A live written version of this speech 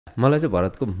मलाई चाहिँ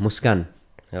भरतको मुस्कान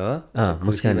हो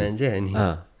मुस्कान मान्छे अनि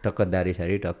टक्क दारी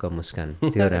सारी टक्क मुस्कान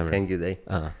त्यो राम्रो थ्याङ्क यू दाइ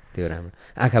त्यो राम्रो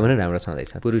आँखा पनि राम्रो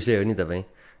छँदैछ पुरुषै हो नि तपाईँ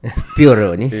प्योर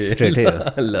हो नि स्ट्रेटै हो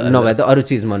नभए त अरू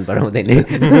चिज मन पराउँदैन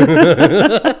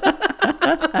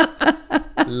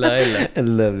ल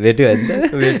ल भेट्यो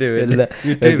भने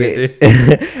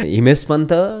हिमेश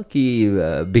पन्त कि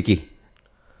बिकी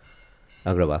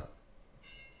अग्रवाल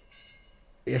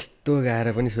यस्तो गाएर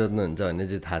पनि सोध्नुहुन्छ भन्ने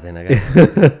चाहिँ थाहा थिएन क्या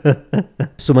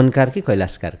सुमन कार्की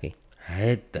कैलाश कार्की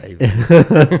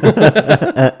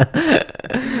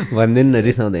भनिदिनु न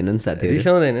रिसाउँदैन नि साथी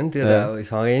रिसाउँदैन नि त्यो त अब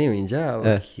सँगै नै हुन्छ अब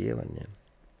के भन्ने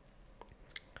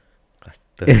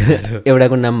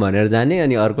एउटाको नाम भनेर जाने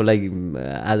अनि अर्कोलाई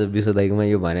आज विश्व दाइकोमा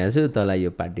यो भनेको छु तँलाई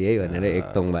यो पार्टी है भनेर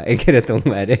एक तोङ भए के अरे तोङ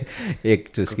भएर एक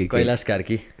चुस्की Kailash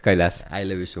Karki Kailash I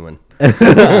love you Suman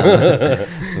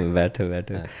बाटो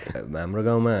हाम्रो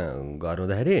गाउँमा घर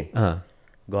हुँदाखेरि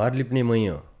घर लिप्ने मै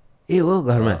हो ए हो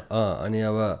घरमा अनि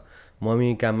अब मम्मी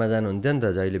काममा जानुहुन्थ्यो नि त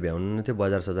जहिले भ्याउनु थियो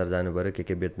बजार सजार जानु पऱ्यो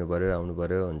के बेच्नु पऱ्यो आउनु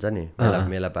पऱ्यो हुन्छ नि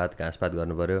मेलापात घाँसपात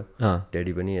गर्नु पऱ्यो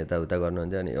ड्याडी पनि यताउता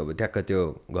गर्नुहुन्थ्यो अनि अब ठ्याक्क त्यो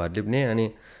घर लिप्ने अनि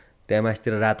त्यहाँ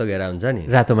मासतिर रातो घेरा हुन्छ नि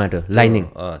रातो माटो लाइनिङ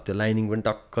त्यो लाइनिङ पनि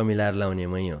टक्क मिलाएर लाउने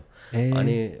मै हो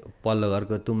अनि पल्लो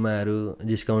घरको तुम्माहरू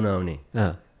जिस्काउन आउने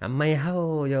आम्मै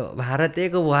हौ यो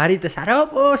भारतीयको बुहारी त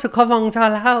साह्रो पो सुख पाउँछ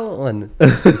होला हौ भन्नु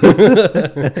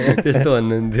त्यस्तो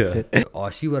भन्नुहुन्थ्यो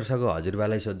 80 वर्षको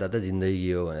हजुरबालाई सोद्धा त जिन्दगी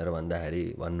के हो भनेर भन्दाखेरि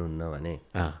भन्नुहुन्न भने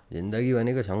जिन्दगी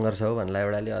भनेको सङ्घर्ष हो भन्ला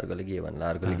एउटाले अर्कोले के भन्ला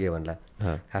अर्कोले के भन्ला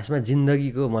खासमा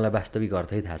जिन्दगीको मलाई वास्तविक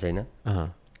अर्थै थाहा छैन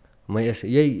म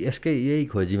यही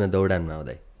खोजीमा दौडानमा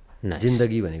आउँदै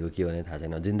जिन्दगी भनेको के भने थाहा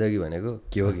छैन जिन्दगी भनेको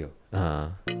के हो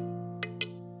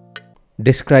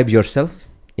describe yourself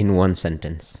in one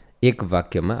sentence एक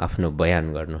वाक्यमा आफ्नो बयान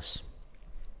गर्नुहोस्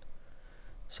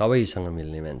सबैसँग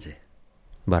मिल्ने मान्छे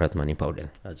भरतमणि पौडेल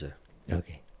हजुर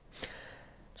ओके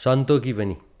सन्तोकी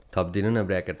पनि थपिदिनु न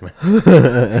ब्र्याकेटमा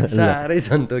साह्रै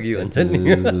सन्तोकी भन्छ नि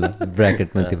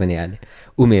ब्र्याकेटमा त्यो पनि हाले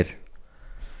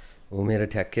उमेर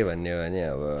ठ्याक्कै भन्ने हो भने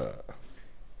अब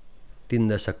 3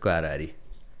 दशकको हाराहारी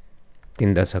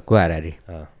 3 दशकको हाराहारी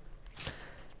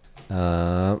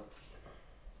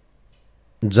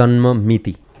जन्म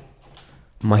मिति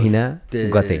महिना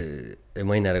गते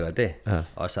महिना र गते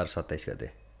असार 27 गते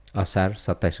असार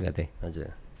 27 गते हजुर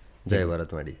जय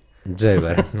भरतमणि जय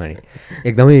भरतमणि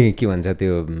एकदमै के भन्छ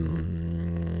त्यो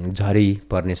झरी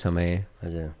पर्ने समय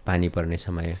हजुर पानी पर्ने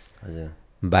समय हजुर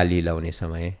बाली लाउने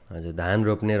समय हजुर धान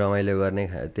रोप्ने रमाइलो गर्ने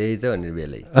त्यही त हो नि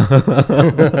बेलै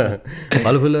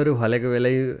फलफुलहरू फलेको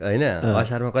बेलै होइन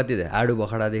असारमा कति आडु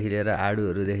बखडादेखि लिएर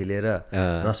आडुहरूदेखि लिएर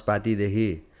नस्पातीदेखि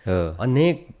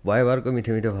अनेक भयभरको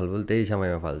मिठो मिठो फलफुल त्यही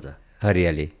समयमा फल्छ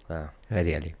हरियाली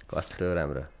कस्तो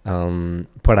राम्रो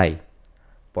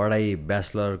पढाइ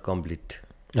ब्याचलर कम्प्लिट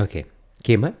ओके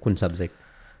केमा कुन सब्जेक्ट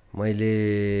मैले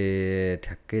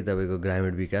ठ्याक्कै तपाईँको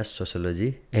ग्रामीण विकास सोसियोलोजी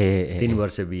 3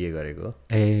 वर्ष बिए गरेको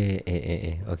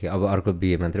ओके अब अर्को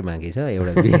बिए मात्रै बाँकी छ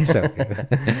एउटा बिए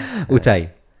उचाइ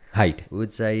हाइट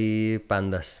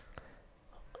 5'10"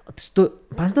 त्यस्तो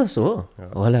 5'10" हो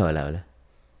होला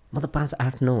म त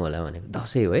 5'8" 9" होला भनेको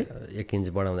 10 है 1 इन्च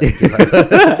बढाउँदा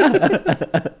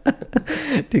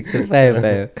ठिक छ पायो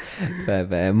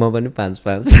म पनि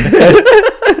 5'5"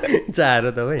 चाहेर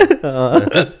तपाईँ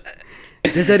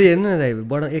त्यसरी हेर्नु न दाइ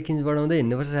 1 इन्च बढाउँदै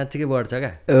हिँड्नुपर्छ साँच्चीकै बढ्छ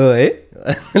क्या है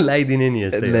लगाइदिने नि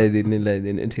यस्तो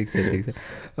लगाइदिने ठिक छ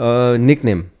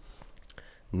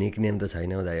निकनेम त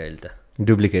छैन हौ दाइ अहिले त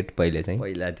डुप्लिकेट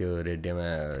पहिला त्यो रेडियोमा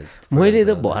मैले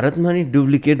त भरतमणि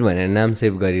डुप्लिकेट भनेर नाम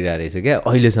सेभ गरिरहेको रहेछु क्या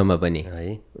अहिलेसम्म पनि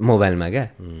है मोबाइलमा क्या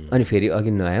अनि फेरि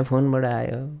अघि नयाँ फोनबाट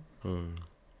आयो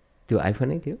त्यो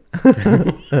आइफोनै थियो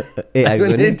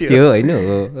आइफोनै थियो होइन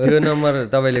त्यो नम्बर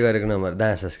तपाईँले गरेको नम्बर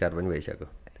दाह संस्कार पनि भइसक्यो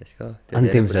त्यसको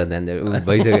अन्तिम श्रद्धाञ्जली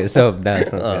भइसक्यो सब दाह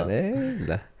संस्कार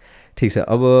ल ठिक छ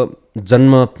अब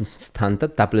जन्म स्थान त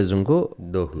ताप्लेजुङको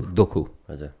दोखु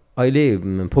हजुर अहिले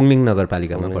फुङलिङ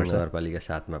नगरपालिकामा पर्छ नगरपालिका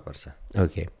 7 मा पर्छ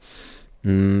ओके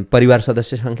परिवार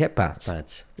सदस्य सङ्ख्या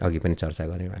 5 अघि पनि चर्चा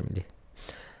गऱ्यौँ हामीले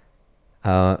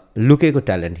लुकेको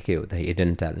ट्यालेन्ट के हो त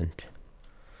हिडन ट्यालेन्ट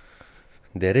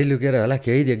धेरै लुकेर होला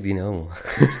केही देख्दिनँ हौ म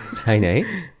छैन है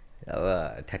अब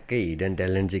ठ्याक्कै हिडन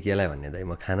ट्यालेन्ट चाहिँ केलाई भन्ने दाइ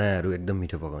म खानाहरू एकदम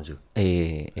मिठो पकाउँछु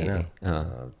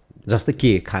जस्तो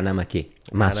के खानामा के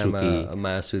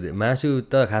मासु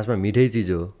त खासमा मिठै चिज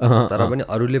हो तर पनि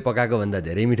अरूले पकाएको भन्दा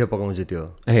धेरै मिठो पकाउँछु त्यो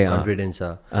कन्फिडेन्स छ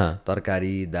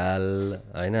तरकारी दाल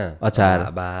होइन अचार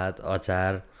भात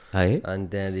अचार है अनि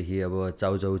त्यहाँदेखि अब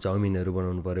चाउमिनहरू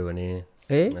बनाउनु पऱ्यो भने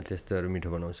त्यस्तोहरू मिठो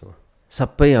बनाउँछु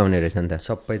सबै आउने रहेछ नि त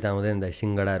सबै त आउँदैन दाइ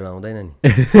सिङ्गडाहरू आउँदैन नि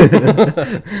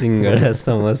सिङ्गडा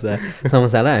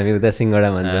समोसालाई हामी उता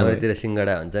सिङ्गडा भन्छौँ हाम्रोतिर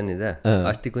सिङ्गडा भन्छ नि त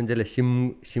अस्ति कुन चाहिँले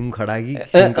सिम खडा कि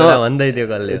सिङ्गडा भन्दै थियो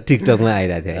कसले टिकटकमा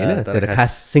आइरहेको थियो होइन तर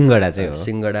खास सिङ्गडा चाहिँ हो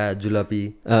सिङ्गडा जुलपी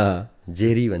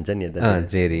जेरी भन्छ नि यता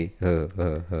जेरी हो हो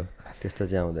हो त्यस्तो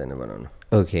चाहिँ आउँदैन बनाउनु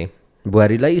ओके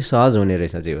बुहारीलाई सहज हुने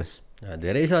रहेछ जे होस्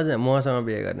धेरै सहज मसँग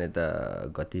बिहे गर्ने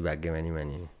त कति भाग्यमानी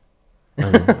मानिने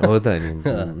हो त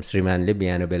नि श्रीमानले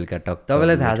बिहान बेलुका टक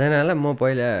तपाईँलाई थाहा छैन होला म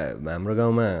पहिला हाम्रो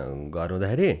गाउँमा घर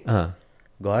हुँदाखेरि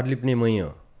घर लिप्ने मै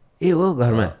हो ए हो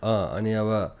घरमा अनि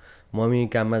अब मम्मी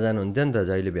काममा जानुहुन्थ्यो नि त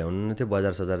जहिले भ्याउनु थियो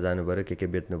बजार सजार जानु पऱ्यो के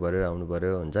बेच्नु पऱ्यो आउनु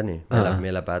पऱ्यो हुन्छ नि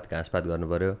मेलापात घाँसपात गर्नु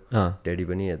पऱ्यो ड्याडी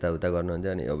पनि यताउता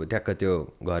गर्नुहुन्थ्यो अनि अब ठ्याक्क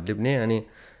त्यो घर लिप्ने अनि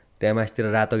त्यहाँ मासतिर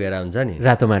रातो घेरा हुन्छ नि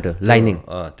रातो माटो लाइनिङ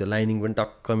त्यो लाइनिङ पनि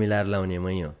टक्क मिलाएर लाउने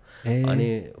मै हो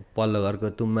अनि पल्लो घरको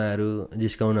तुम्माहरू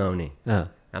जिस्काउन आउने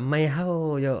आम्मा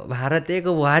हो यो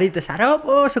भारतको बुहारी त साह्रो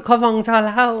पो सुख पाउँछ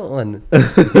होला हौ भन्नु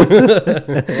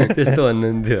त्यस्तो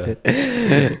भन्नुहुन्थ्यो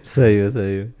सही हो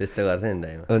त्यस्तो गर्थेँ नि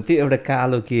दाइमा त्यो एउटा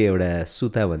कालो के एउटा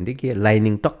सुता भन्थ्यो कि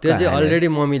लाइनिङ टक्क त्यो चाहिँ अलरेडी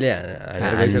मम्मीले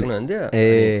हानेर गइसक्नुहुन्थ्यो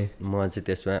ए म चाहिँ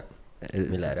त्यसमा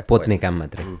मिलाएर पोत्ने काम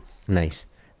मात्रै नाइस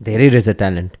धेरै रहेछ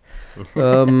ट्यालेन्ट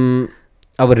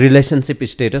अब रिलेसनसिप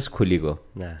स्टेटस खुलेको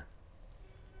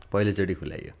पहिलोचोटि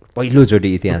खुलाइयो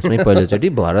पहिलोचोटि इतिहासमै पहिलोचोटि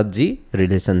भरतजी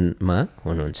रिलेसनमा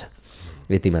हुनुहुन्छ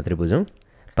यति मात्रै बुझौँ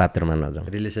पात्रमा नजाउँ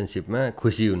रिलेसनसिपमा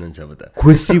खुसी हुनुहुन्छ अब त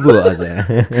खुसी पो अझ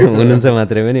हुनुहुन्छ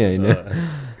मात्रै पनि होइन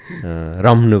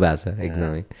रम्नु भएको छ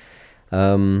एकदमै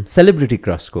सेलिब्रिटी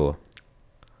क्रसको हो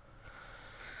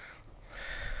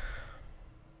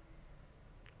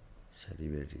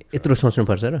सेलिब्रिटी यत्रो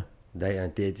सोच्नुपर्छ र दाइ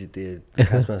त्यो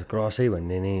खासमा क्रसै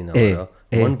भन्ने नै नभएर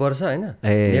मनपर्छ होइन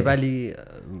नेपाली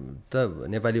त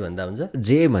नेपाली भन्दा हुन्छ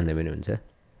जे भन्ने पनि हुन्छ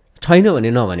छैन भने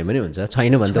नभने पनि हुन्छ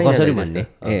छैन भने त कसरी भन्ने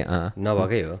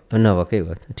नभएकै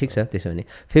हो ठिक छ त्यसो भने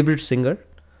फेभरेट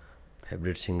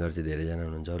सिङ्गर चाहिँ धेरैजना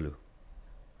हुनुहुन्छ लु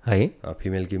है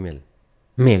फिमेल कि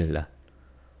मेल ल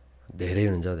धेरै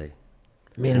हुनुहुन्छ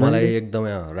दाइ मलाई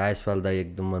एकदमै राजेशपाल दाई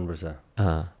एकदम मनपर्छ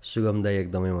सुगम दाई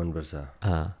एकदमै मनपर्छ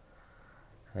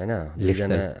होइन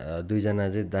दुईजना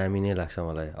चाहिँ दामी नै लाग्छ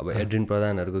मलाई अब एड्रिन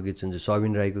प्रधानहरूको गीत सुन्छु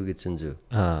सबिन राईको गीत सुन्छु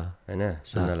होइन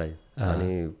सुन्नलाई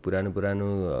अनि पुरानो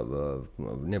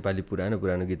अब नेपाली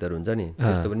पुरानो गीतहरू हुन्छ नि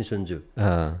त्यस्तो पनि सुन्छु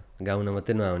गाउन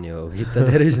मात्रै नआउने हो गीत त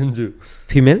धेरै सुन्छु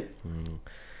फिमेल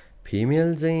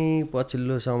चाहिँ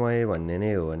पछिल्लो समय भन्ने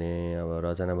नै हो भने अब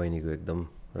रचना बहिनीको एकदम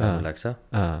राम्रो लाग्छ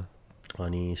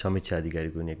अनि समीक्षा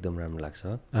अधिकारीको पनि एकदम राम्रो लाग्छ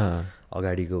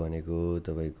अगाडिको भनेको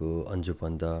तपाईँको अन्जु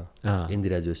पन्त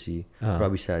इन्दिरा जोशी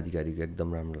प्रविशा अधिकारीको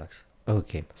एकदम राम्रो लाग्छ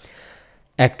ओके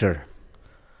एक्टर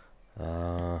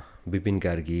विपिन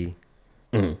कार्की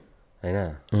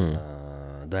होइन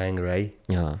दयाङ राई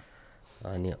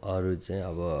अनि अरू चाहिँ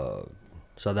अब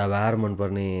सदाबहार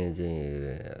मनपर्ने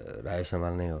चाहिँ राय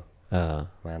समाल नै हो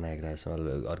महानायक राय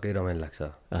समाल अर्कै रमाइलो लाग्छ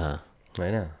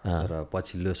होइन तर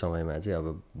पछिल्लो समयमा चाहिँ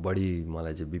अब बढी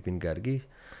मलाई चाहिँ विपिन कार्की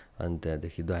अनि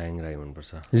त्यहाँदेखि दयाङ राई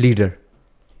मनपर्छ लिडर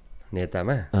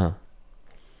नेतामा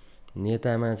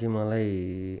चाहिँ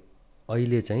मलाई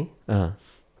अहिले चाहिँ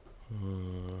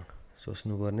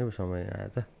सोच्नुपर्ने समय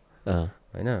आयो त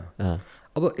होइन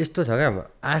अब यस्तो छ क्या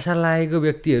आशा लागेको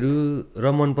व्यक्तिहरू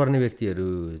र मनपर्ने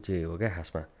व्यक्तिहरू चाहिँ हो क्या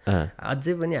खासमा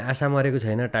अझै पनि आशा मरेको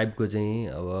छैन टाइपको चाहिँ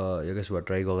अब योगेश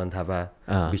भट्टराई गगन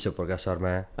थापा विश्वप्रकाश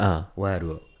शर्मा उहाँहरू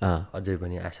हो अझै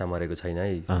पनि आशा मरेको छैन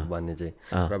है भन्ने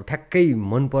चाहिँ र अब ठ्याक्कै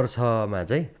मनपर्छमा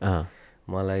चाहिँ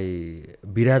मलाई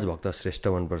विराज भक्त श्रेष्ठ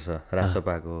मनपर्छ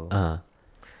राजसपाको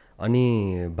अनि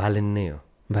बालेन नै हो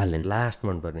लास्ट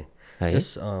मनपर्ने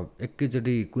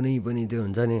एकैचोटि कुनै पनि त्यो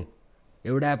हुन्छ नि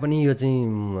एउटा पनि यो चाहिँ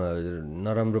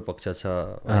नराम्रो पक्ष छ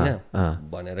होइन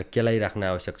भनेर केलाइराख्न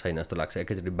आवश्यक छैन जस्तो लाग्छ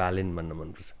एकैचोटि बालेन भन्न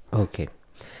मनपर्छ ओके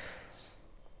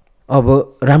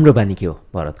अब राम्रो बानी के हो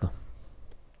भरतको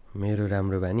मेरो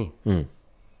राम्रो बानी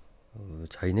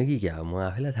छैन कि क्या म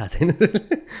आफैलाई थाहा छैन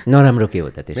नराम्रो के हो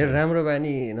त त्यसो मेरो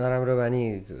नराम्रो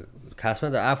बानी खासमा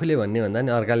त आफूले भन्ने भन्दा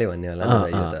नि अर्काले भन्ने होला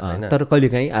होइन तर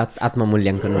कहिलेकाहीँ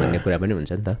आत्ममूल्याङ्कन भन्ने कुरा पनि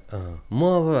हुन्छ नि त म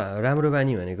अब राम्रो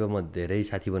बानी भनेको म धेरै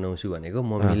साथी बनाउँछु भनेको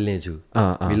म मिल्ने छु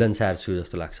मिलनसार छु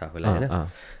जस्तो लाग्छ आफूलाई होइन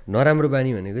नराम्रो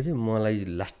बानी भनेको चाहिँ मलाई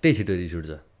लास्टै छिटो रिस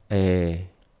उठ्छ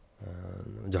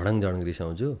झडङ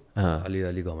रिसाउँछु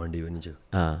अलिअलि घमण्डी पनि छु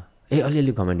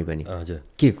अलिअलि घमण्डी पनि हजुर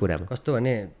के कुरामा कस्तो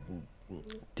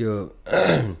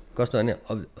भने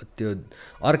अब त्यो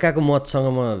अर्काको मतसँग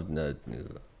म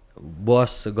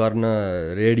बस गर्न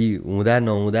रेडी हुँदा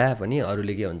नहुँदा पनि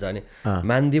अरूले के भन्छ भने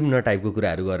मान्दिउँ न टाइपको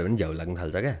कुराहरू गऱ्यो भने झ्याउ लाग्न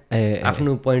थाल्छ क्या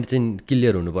आफ्नो पोइन्ट चाहिँ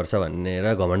क्लियर हुनुपर्छ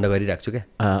भनेर घमण्ड गरिराख्छु क्या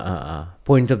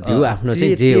पोइन्ट अफ भ्यू आफ्नो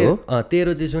चाहिँ जे हो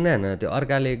तेरो चाहिँ सुन न त्यो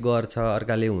अर्काले गर्छ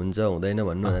अर्काले हुन्छ हुँदैन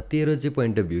भन्नु तेरो चाहिँ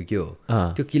पोइन्ट अफ भ्यू के हो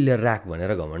त्यो क्लियर राख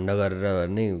भनेर घमण्ड गरेर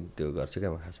नै त्यो गर्छु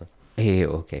क्या म खासमा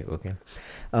ओके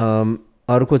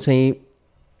अर्को चाहिँ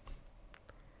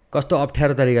कस्तो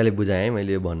अप्ठ्यारो तरिकाले बुझाएँ है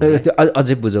मैले यो भन्नु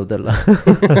अझै बुझाउ त ल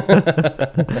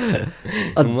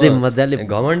अझै मजाले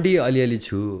घमण्डी अलिअलि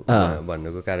छु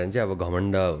भन्नुको कारण चाहिँ अब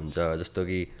घमण्ड हुन्छ जस्तो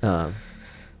कि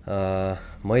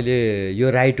मैले यो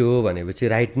राइट हो भनेपछि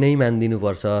राइट नै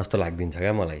मानिदिनुपर्छ जस्तो लाग्दिन्छ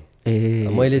क्या मलाई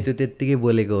मैले त्यो त्यत्तिकै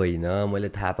बोलेको होइन मैले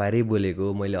थाहा पारै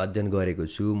बोलेको मैले अध्ययन गरेको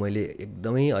छु मैले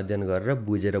एकदमै अध्ययन गरेर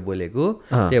बुझेर बोलेको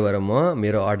त्यही भएर म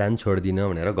मेरो अडान छोड्दिनँ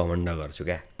भनेर घमण्ड गर्छु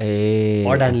क्या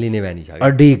अडान लिने बानी छ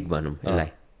अडिग भनौँ यसलाई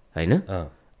होइन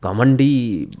घमण्डी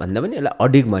भन्दा पनि यसलाई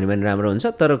अडिग भन्यो भने राम्रो हुन्छ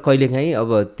तर कहिलेकाहीँ अब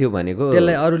त्यो भनेको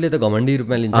त्यसलाई अरूले त घमण्डी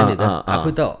रूपमा लिन्छ नि त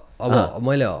आफू त अब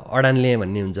मैले अडान लिएँ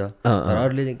भन्ने हुन्छ तर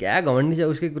अरूले चाहिँ क्या घमण्डी छ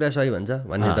उसकै कुरा सही भन्छ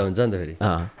भन्ने त हुन्छ नि त फेरि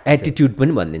एटिट्युड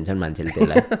पनि भनिदिन्छन् मान्छेले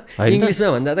त्यसलाई इङ्ग्लिसमा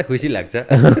भन्दा त खुसी लाग्छ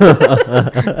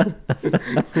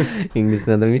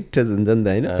इङ्ग्लिसमा त मिठो हुन्छ नि त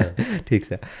होइन ठिक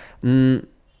छ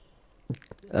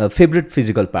फेभरेट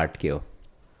फिजिकल पार्ट के हो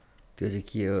त्यो चाहिँ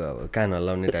के हो अब कान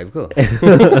हल्लाउने टाइपको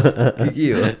के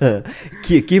हो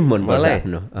के मनपर्छ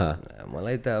आफ्नो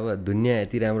मलाई त अब दुनियाँ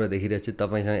यति राम्रो देखिरहेको छु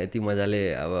तपाईँसँग यति मजाले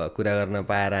अब कुरा गर्न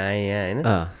पाएर आएँ यहाँ होइन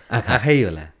आँखै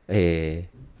होला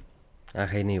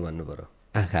आँखै नै भन्नु पर्यो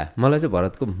आँखा मलाई चाहिँ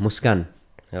भरतको मुस्कान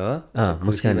हो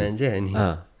मुस्कान मान्छे होइन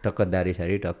टक्क दारी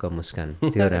सारी टक्क मुस्कान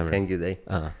त्यो राम्रो थ्याङ्क यू दाइ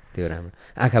त्यो राम्रो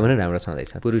आँखा पनि राम्रो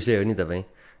छँदैछ पुरुषै हो नि तपाईँ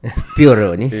प्योर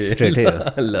हो नि स्ट्रेटै हो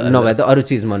नभए त अरू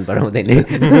चिज मन पराउँदैन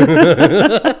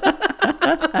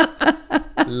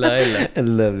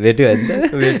ल भेट्यो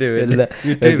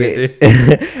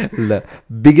ल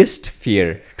बिगेस्ट फियर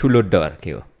ठुलो डर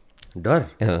के हो डर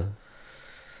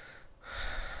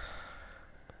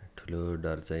ठुलो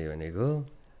डर चाहिँ भनेको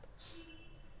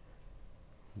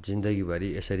जिन्दगीभरि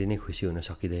यसरी नै खुसी हुन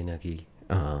सकिँदैन कि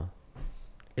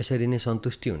यसरी नै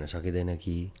सन्तुष्टि हुन सकिँदैन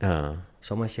कि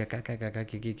समस्या कहाँ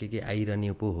के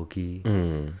आइरहने पो हो कि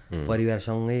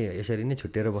परिवारसँगै यसरी नै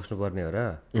छुट्टिएर बस्नुपर्ने हो र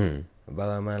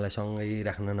बाबाआमालाई सँगै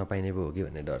राख्न नपाइने पो हो कि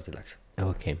भन्ने डर चाहिँ लाग्छ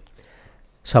ओके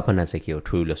सपना चाहिँ के हो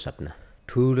ठुलो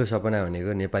सपना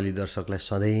भनेको नेपाली दर्शकलाई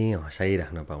सधैँ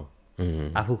हँसाइराख्न पाऊँ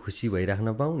आफू खुसी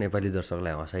भइराख्न पाऊँ नेपाली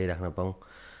दर्शकलाई हँसाइराख्न पाऊँ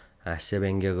हास्य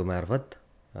व्यङ्ग्यको मार्फत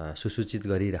सुसूचित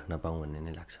गरिराख्न पाऊँ भन्ने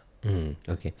नै लाग्छ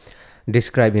okay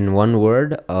describe in one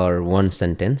word or one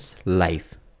sentence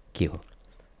life के हो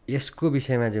यसको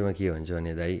विषयमा चाहिँ म के भन्छु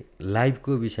भने दाइ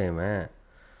लाइफको विषयमा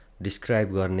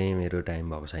डिस्क्राइब गर्ने मेरो टाइम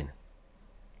भएको छैन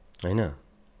होइन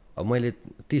अब मैले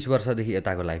 30 वर्षदेखि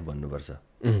यताको लाइफ भन्नुपर्छ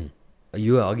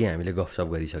यो अघि हामीले गफसप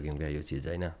गरिसक्यौँ क्या यो चिज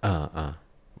होइन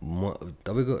म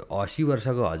तपाईँको 80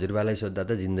 वर्षको हजुरबालाई सोद्धा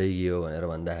त जिन्दगी हो भनेर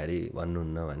भन्दाखेरि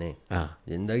भन्नुहुन्न भने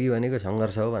जिन्दगी भनेको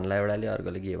सङ्घर्ष हो भन्ला एउटाले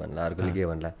अर्कोले के भन्ला अर्कोले के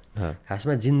भन्ला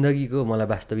खासमा जिन्दगीको मलाई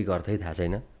वास्तविक अर्थै थाहा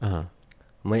छैन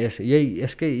म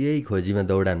यही खोजीमा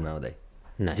दौडानमा आउँदै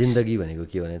जिन्दगी भनेको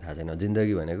के हो भने थाहा छैन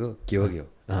जिन्दगी भनेको के हो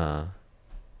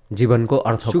जीवनको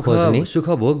अर्थ खोज्ने सुख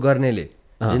भोग गर्नेले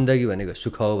जिन्दगी भनेको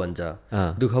सुख हो भन्छ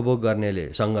दुःख भोग गर्नेले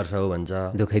सङ्घर्ष हो भन्छ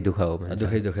दुःखै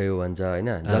हो भन्छ होइन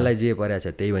जसलाई जे परेको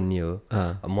छ त्यही भन्ने हो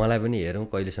मलाई पनि हेरौँ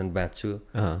कहिलेसम्म बाँच्छु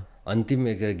अन्तिम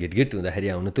घिटघिट हुँदाखेरि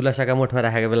आउनु तुलसाका मोठमा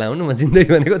राखेको बेला आउनु म जिन्दगी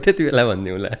भनेको त्यति बेला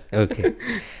भन्ने होला ओके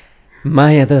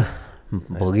माया त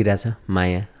भोगिरहेछ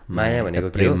माया भनेको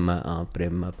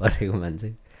प्रेममा परेको मान्छे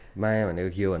माया भनेको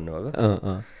के हो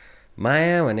भन्नुभएको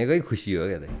माया भनेकै खुसी हो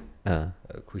क्या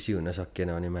त खुसी हुन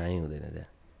सकिएन भने माया हुँदैन त्यहाँ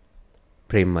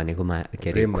प्रेम भनेको के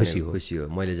अरे खुसी हो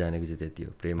मैले जानेको चाहिँ त्यति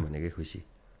हो प्रेम भनेकै खुसी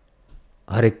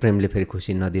हरेक प्रेमले फेरि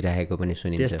खुसी नदिरहेको पनि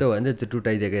सुनिन्छ त्यस्तो हो भने त्यो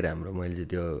टुटाइदिएकै राम्रो मैले चाहिँ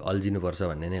त्यो अल्झिनुपर्छ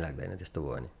भन्ने नै लाग्दैन त्यस्तो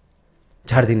भयो भने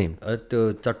छाडिदिने त्यो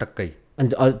चटक्कै अनि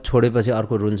छोडेपछि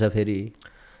अर्को रुन्छ फेरि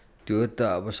त्यो त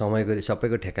अब समयको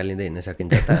सबैको ठेक्का लिँदै हिँड्न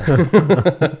सकिन्छ त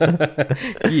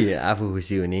के आफू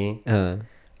खुसी हुने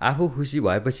आफू खुसी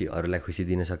भएपछि अरूलाई खुसी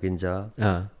दिन सकिन्छ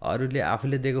अरूले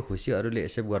आफूले दिएको खुसी अरूले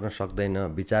एक्सेप्ट गर्न सक्दैन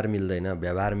विचार मिल्दैन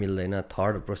व्यवहार मिल्दैन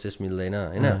थर्ड प्रोसेस मिल्दैन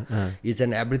होइन इच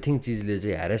एन्ड एभ्रिथिङ चिजले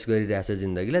चाहिँ ह्यारेस गरिरहेछ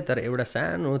जिन्दगीलाई तर एउटा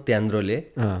सानो त्यान्द्रोले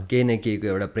केही न केहीको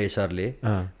एउटा प्रेसरले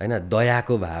होइन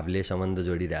दयाको भावले सम्बन्ध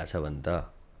जोडिरहेछ भने त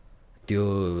त्यो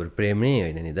प्रेम नै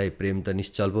होइन नि दाइ प्रेम त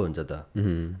निश्चल पो हुन्छ त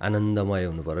आनन्दमय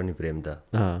हुनु पर्यो नि प्रेम त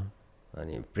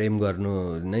अनि प्रेम गर्नु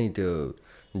नै त्यो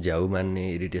झ्याउ मान्ने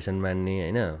इरिटेसन मान्ने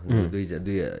होइन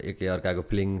दुई एकै अर्काको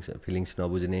फिलिङ्स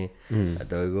नबुझ्ने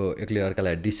तपाईँको एकले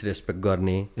अर्कालाई डिसरेस्पेक्ट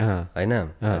गर्ने होइन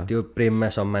त्यो प्रेममा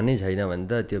सम्मान नै छैन भने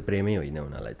त त्यो प्रेमै होइन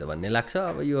उनीहरूलाई त भन्ने लाग्छ।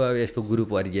 अब यो अब यसको गुरु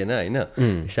परिएन होइन,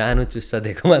 सानो चुस्सा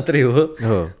दिएको मात्रै हो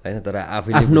होइन, तर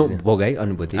आफैले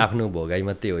आफ्नो भोगाइ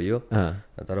मात्रै हो यो।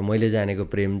 तर मैले जानेको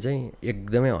प्रेम चाहिँ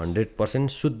एकदमै 100%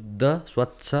 शुद्ध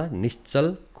स्वच्छ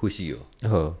निश्चल खुसी हो।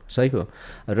 सही हो।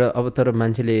 र अब तर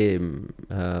मान्छेले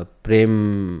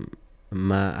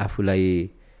प्रेममा आफूलाई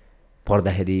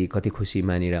पर्दाखेरि कति खुसी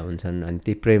मानिरहेको हुन्छन्, अनि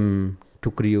त्यही प्रेम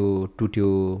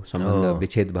टुट्यो सम्बन्ध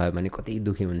विच्छेद भयो भने कति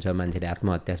दुःखी हुन्छ, मान्छेले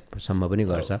आत्महत्यासम्म पनि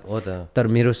गर्छ। तर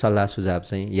मेरो सल्लाह सुझाव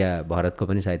चाहिँ या भरतको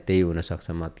पनि सायद त्यही हुनसक्छ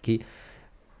मत कि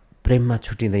प्रेममा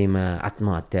छुटिँदैमा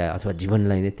आत्महत्या अथवा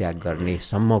जीवनलाई नै त्याग गर्ने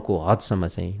सम्मको हदसम्म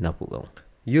चाहिँ नपुगौँ।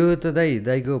 यो त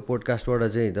दाइको पोडकास्टबाट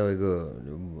चाहिँ तपाईँको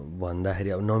भन्दाखेरि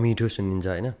अब नमिठो सुनिन्छ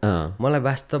होइन, मलाई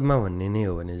वास्तवमा भन्ने नै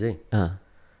हो भने चाहिँ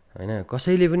होइन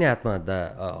कसैले पनि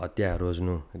हत्या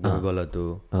रोज्नु एकदमै गलत हो।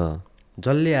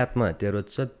 जसले आत्महत्या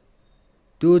रोज्छ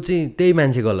त्यो चाहिँ त्यही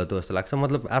मान्छे गलत हो जस्तो लाग्छ।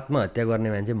 मतलब आत्महत्या गर्ने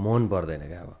मान्छे मन पर्दैन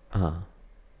क्या। अब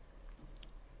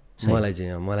मलाई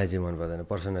चाहिँ मन पर्दैन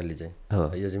पर्सनल्ली चाहिँ।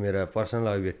 यो चाहिँ मेरो पर्सनल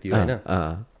अभिव्यक्ति हो होइन।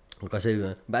 कसै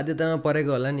बाध्यतामा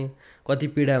परेको होला नि, कति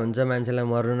पीडा हुन्छ मान्छेलाई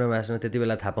मर्नु न बाँच्नु त्यति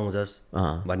बेला थाहा पाउँछस्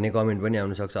भन्ने कमेन्ट पनि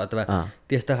आउनसक्छ, अथवा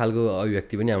त्यस्तो खालको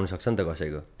अभिव्यक्ति पनि आउनसक्छ नि त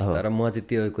कसैको। तर म चाहिँ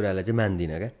त्यो कुरालाई चाहिँ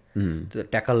मान्दिनँ क्या। त्यो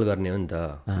ट्याकल गर्ने हो नि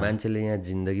त। मान्छेले यहाँ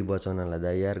जिन्दगी बचाउनलाई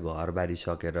दाइ यार घरबारी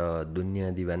सकेर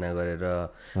दुनियाँ दिवाना गरेर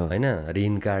होइन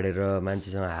ऋण काटेर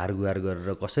मान्छेसँग हारगुहार गरेर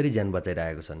कसरी ज्यान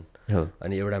बचाइरहेको छन्।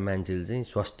 अनि एउटा मान्छेले चाहिँ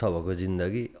स्वस्थ भएको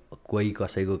जिन्दगी कोही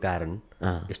कसैको कारण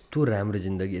यस्तो राम्रो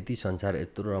जिन्दगी यति संसार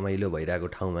यत्रो रमाइलो भइरहेको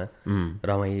ठाउँमा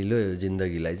रमाइलो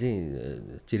जिन्दगीलाई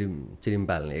चाहिँ चिरिम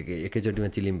पाल्ने एकैचोटिमा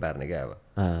चिलिम पार्ने क्या। अब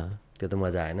त्यो त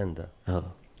मजा आएन नि त।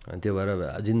 अनि त्यो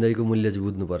भएर जिन्दगीको मूल्य चाहिँ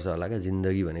बुझ्नुपर्छ होला क्या।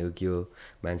 जिन्दगी भनेको के हो,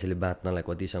 मान्छेले बाँच्नलाई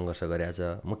कति सङ्घर्ष गरेको छ,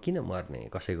 म किन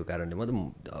मर्ने कसैको कारणले, म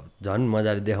त झन्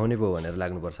मजाले देखाउने पो भनेर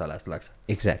लाग्नुपर्छ होला जस्तो लाग्छ।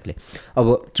 एक्ज्याक्टली। अब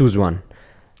चुज वान,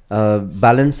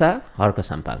 बालेन शाह हर्क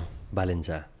साम्पाङ। बालेन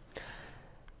शाह।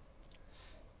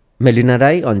 मेलिना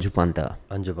राई अन्जु पन्त।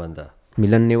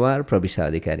 मिलन नेवार प्रविशा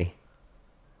अधिकारी।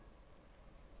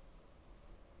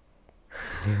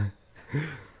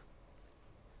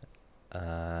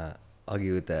 अघि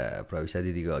उता प्रविशा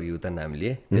दिदीको अघि उता नाम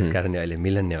लिए त्यस कारणले अहिले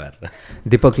मिलन नेवार।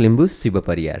 दीपक लिम्बू शिव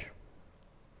परियार।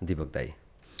 दीपक दाई।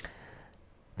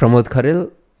 प्रमोद खरेल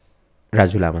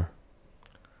राजु लामा।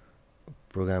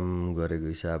 प्रोग्राम गरेको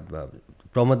हिसाब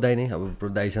प्रमोद दाई नै। अब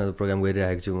दाईसँग प्रोग्राम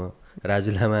गरिरहेको छु म।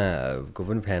 राजु लामाको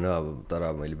पनि फ्यान हो अब,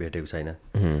 तर मैले भेटेको छैन।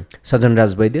 सजन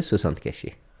राज वैद्य सुशान्त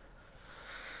केसी।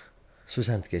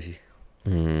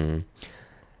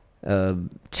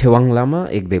 छेवाङ लामा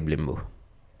एकदेव लिम्बू।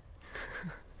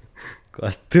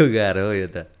 कस्तो गाह्रो हो यो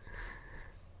त।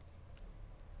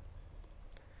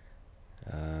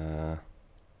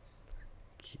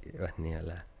 के भन्ने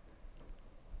होला,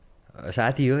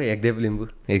 साथी हो Ekdev Limbu.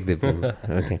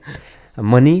 Okay.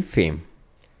 Money fame.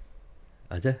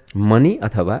 हजुर मनी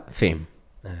अथवा फेम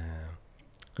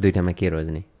दुईटामा के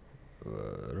रोज्ने?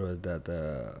 रोज्दा त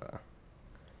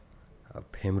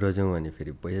फेम रोजौँ भने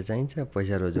फेरि पैसा चाहिन्छ,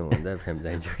 पैसा रोजौँ भन्दा फेम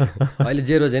चाहिन्छ। अहिले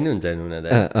जे रोजे नि हुन्छ हुन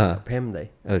दाइ, फेम दाइ।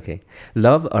 Okay.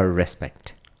 Love or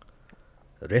respect?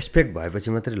 Respect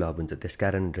भएपछि मात्रै लभ हुन्छ, त्यस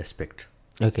कारण रेस्पेक्ट।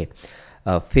 ओके।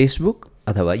 फेसबुक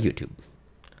अथवा YouTube?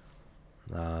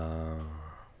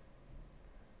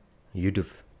 YouTube.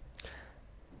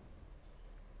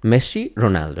 Messi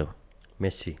Ronaldo?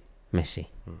 Messi.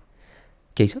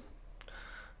 केही छ?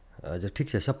 हजुर ठिक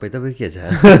छ सबै। तपाईँ के छ?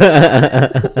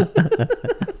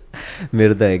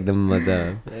 मेरो त एकदम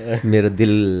मेरो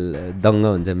दिल दङ्ग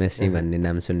हुन्छ मेस्सी भन्ने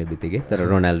नाम सुन्ने बित्तिकै। तर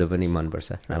रोनाल्डो पनि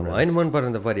मनपर्छ। होइन मन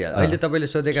पर्न त परिहाल्यो। अहिले तपाईँले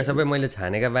सोधेका सबै मैले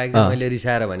छानेका बाहेक चाहिँ मैले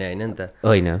रिसाएर भने होइन नि त।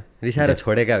 होइन रिसाएर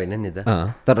छोडेका होइन नि त।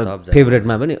 तर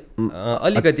फेभरेटमा पनि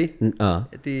अलिकति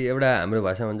यति एउटा हाम्रो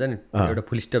भाषा भन्छ नि एउटा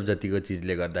फुल स्टप जतिको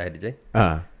चिजले गर्दाखेरि चाहिँ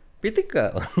पितिक्क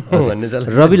भन्ने चल्छ।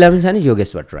 रवि लामिछाने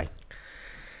योगेश भट्टराई?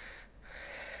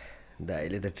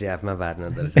 दाइले त ट्र्यापमा पार्नु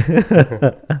त रहेछ।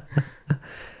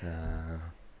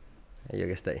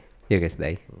 योगेश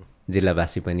दाई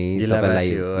जिल्लावासी पनि,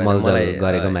 तपाईँलाई मलजल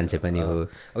गरेको मान्छे पनि हो।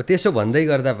 अब त्यसो भन्दै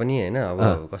गर्दा पनि होइन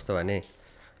अब कस्तो भने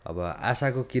अब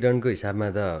आशाको किरणको हिसाबमा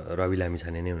त रवि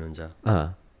लामिछाने नै हुनुहुन्छ।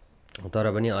 तर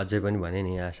पनि अझै पनि भने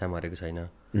नि आशा मरेको छैन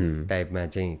टाइपमा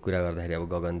चाहिँ कुरा गर्दाखेरि अब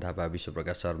गगन थापा,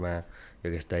 विश्वप्रकाश शर्मा,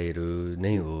 योगेश दाईहरू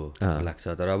नै हो लाग्छ।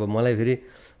 तर अब मलाई फेरि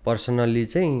पर्सनल्ली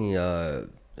चाहिँ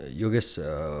योगेश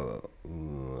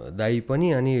दाई पनि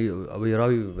अनि अब यो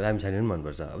रवि लामिछाने पनि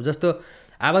मनपर्छ। अब जस्तो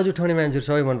आवाज उठाउने मान्छेहरू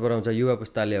सबै मन पराउँछ युवा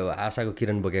पुस्ताले अब आशाको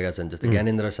किरण बोकेका छन् जस्तो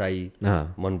ज्ञानेन्द्र साई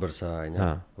मनपर्छ होइन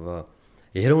अब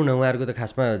हेरौँ न उहाँहरूको त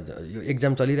खासमा यो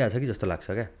एक्जाम चलिरहेछ कि जस्तो लाग्छ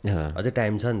क्या अझै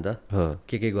टाइम छ नि त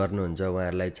के गर्नुहुन्छ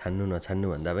उहाँहरूलाई छान्नु नछान्नु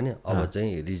भन्दा पनि अब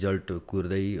चाहिँ रिजल्ट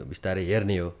कुर्दै बिस्तारै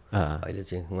हेर्ने हो अहिले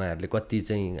चाहिँ उहाँहरूले कति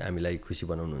चाहिँ हामीलाई खुसी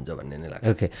बनाउनुहुन्छ भन्ने नै लाग्छ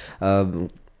ओके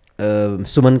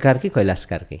सुमन कार्की कैलाश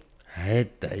कार्की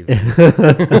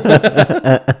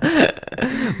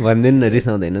भन्दैन न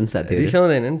रिसाउँदैनन् साथी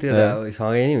रिसाउँदैनन् त्यो त अब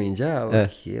सँगै नै हुन्छ अब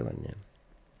के भन्ने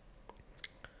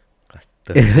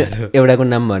एउटाको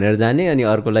नाम भनेर जाने अनि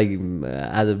अर्कोलाई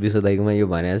आज विश्व दाइकोमा यो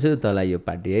भनेको छु तँलाई यो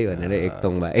पार्टी है भनेर एक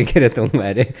तोङबा के अरे तोङबा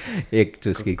अरे एक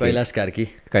चुस्की Kailash Karki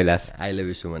Kailash I love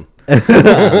you Suman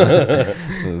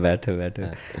बाटो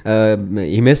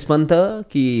हिमेश पन्त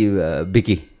कि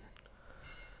बिकी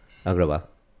अग्रवाल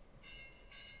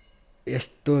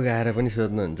यस्तो गाह्रो पनि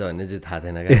सोध्नुहुन्छ भन्ने चाहिँ थाहा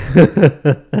थिएन क्या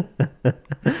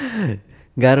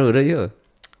गाह्रो हो र यो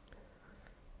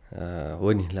हो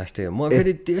नि लास्टै म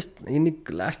फेरि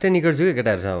लास्टै निकट छु क्या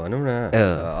केटाहरूसँग भनौँ न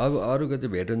अब अरूको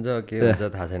चाहिँ भेट हुन्छ के हुन्छ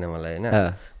थाहा छैन मलाई होइन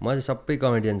म चाहिँ सबै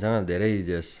कमेडियनसँग धेरै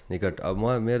जस निकट अब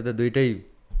मेरो त दुइटै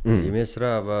हिमेश र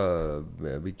अब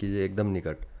बिक्की चाहिँ एकदम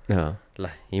निकट ल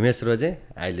हिमेश र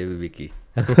चाहिँ I love you Bikki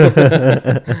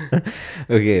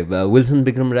okay Wilson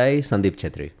Vikram Rai Sandeep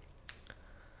Chhetri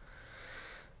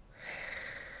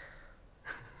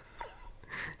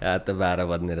त 12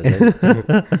 बज्ने रहेछ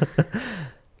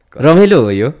रमाइलो हो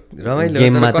यो रमाइलो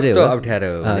गेम मात्रै कस्तो अप्ठ्यारो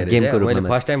गेमको रूपमा मैले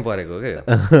फर्स्ट टाइम परेको के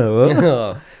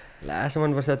लास्ट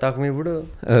मनपर्छ तक्मी बुढो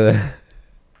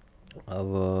अब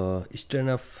स्ट्रेन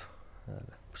अफ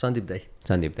सन्दीप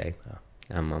दाई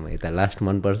आमा यता लास्ट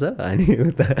मनपर्छ अनि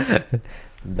उता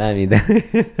दामी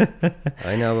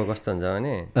होइन अब कस्तो हुन्छ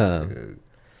भने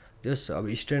जस अब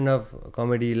स्ट्यान्ड अप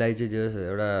कमेडीलाई चाहिँ जस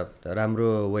एउटा राम्रो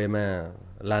वेमा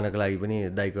लानको लागि पनि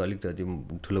दाइको अलिकति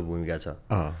ठुलो भूमिका छ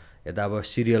यता अब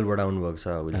सिरियलबाट आउनुभएको छ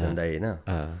विल्सन दाई होइन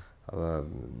अब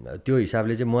त्यो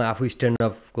हिसाबले चाहिँ म आफू स्ट्यान्ड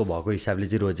अपको भएको हिसाबले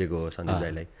चाहिँ रोजेको हो सन्दीप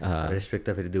दाईलाई रेस्पेक्ट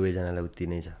त फेरि दुवैजनालाई उति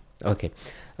नै छ ओके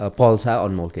पल्सा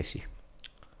अनमोल केसी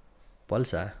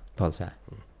पल्सा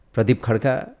प्रदीप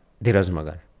खड्का धीरज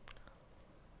मगर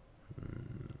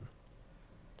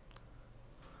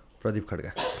प्रदीप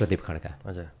खड्का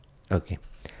हजुर ओके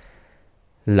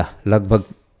ल लगभग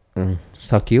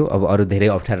सकियो अब अरू धेरै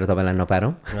अप्ठ्यारो तपाईँलाई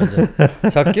नपारौँ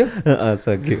सक्यो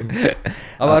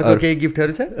अब अर्को केही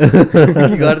गिफ्टहरू छ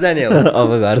घर जाने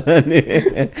अब घर जाने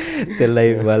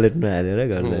त्यसलाई वालेटमा हालेर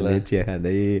घर जाने चिया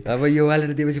खाँदै अब यो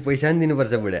वालेट दिएपछि पैसा पनि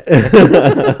दिनुपर्छ बुढा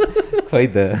खै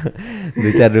त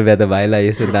 2-4 रुपियाँ त भाइलाई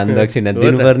यसो दान दक्षिणा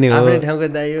दिनुपर्ने हो आफ्नै ठाउँको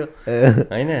दाइ हो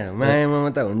होइन मायामा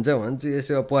त हुन्छ भन्छु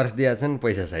यसो पर्स दिएको छ नि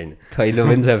पैसा छैन थैलो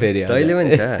पनि छ फेरि थैलो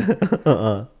पनि छ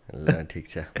ल ठिक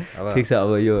छ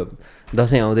अब यो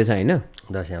दसैँ आउँदैछ होइन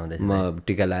दसैँ आउँदैछ म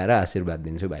टिका लाएर आशीर्वाद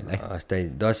दिन्छु भाइलाई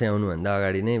हस्तै दसैँ आउनुभन्दा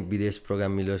अगाडि नै विदेश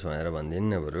प्रोग्राम मिलोस् भनेर भनिदिनु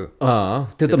न बरु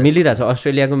त्यो त मिलिरहेछ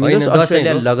अस्ट्रेलियाको मिलोस्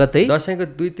अस्ट्रेलिया लगतै दसैँको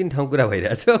 2-3 ठाउँ कुरा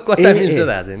भइरहेछ कता मिल्छ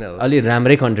थाहा छैन अलि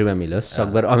राम्रै कन्ट्रीमा मिलोस्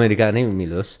सकभर अमेरिका नै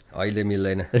मिलोस् अहिले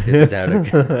मिल्दैन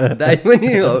चाँडो दाइ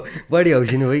पनि बढी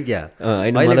हौसिनु हो क्या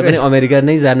होइन मलाई पनि अमेरिका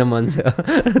नै जान मन छ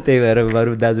त्यही भएर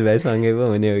बरु दाजुभाइसँगै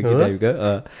पो हुने हो कि टाइपको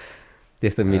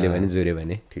त्यस्तो मिल्यो भने जोड्यो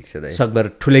भने ठिक छ दाइ सकभर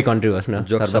ठुलै कन्ट्री होस् न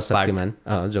सर्वशक्तिमान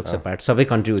जोक्स पार्ट सबै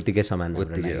कन्ट्री उत्तिकै समान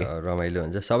उत्तिकै रमाइलो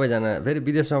हुन्छ सबैजना फेरि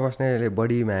विदेशमा बस्नेले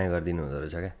बढी माया गरिदिनु हुँदो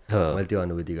रहेछ क्या मैले त्यो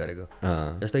अनुभूति गरेको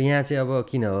जस्तो यहाँ चाहिँ अब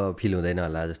किन फिल हुँदैन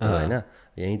होला जस्तो होइन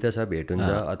यहीँ त छ भेट हुन्छ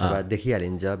अथवा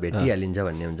देखिहालिन्छ भेटिहालिन्छ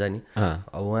भन्ने हुन्छ नि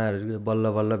अब उहाँहरू बल्ल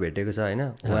बल्ल भेटेको छ होइन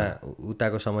उहाँ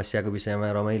उताको समस्याको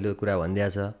विषयमा रमाइलो कुरा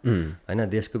भनिदिएको छ होइन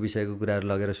देशको विषयको कुराहरू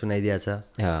लगेर सुनाइदिएको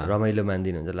छ रमाइलो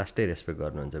मानिदिनुहुन्छ लास्टै रेस्पेक्ट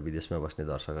गर्नुहुन्छ विदेशमा बस्ने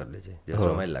दर्शकहरूले चाहिँ त्यो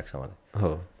रमाइलो लाग्छ मलाई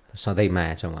हो सधैँ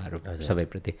माया छ उहाँहरू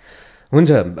सबैप्रति हुन्छ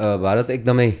भारत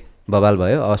एकदमै बवाल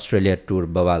भयो अस्ट्रेलिया टुर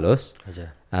बवाल होस्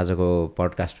हजुर आजको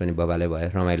पडकास्ट पनि बवालै भयो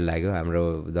रमाइलो लाग्यो हाम्रो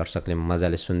दर्शकले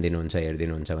मजाले सुनिदिनुहुन्छ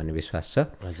हेरिदिनुहुन्छ भन्ने विश्वास छ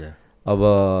हजुर अब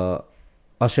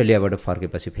अस्ट्रेलियाबाट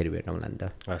फर्केपछि फेरि भेटौँला नि त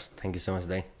हस् थ्याङ्क यू सो मच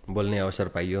दाइ बोल्ने अवसर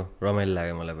पाइयो रमाइलो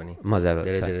लाग्यो मलाई पनि मजा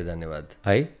धेरै धेरै धन्यवाद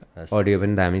है अडियो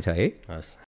पनि दामी छ है हस्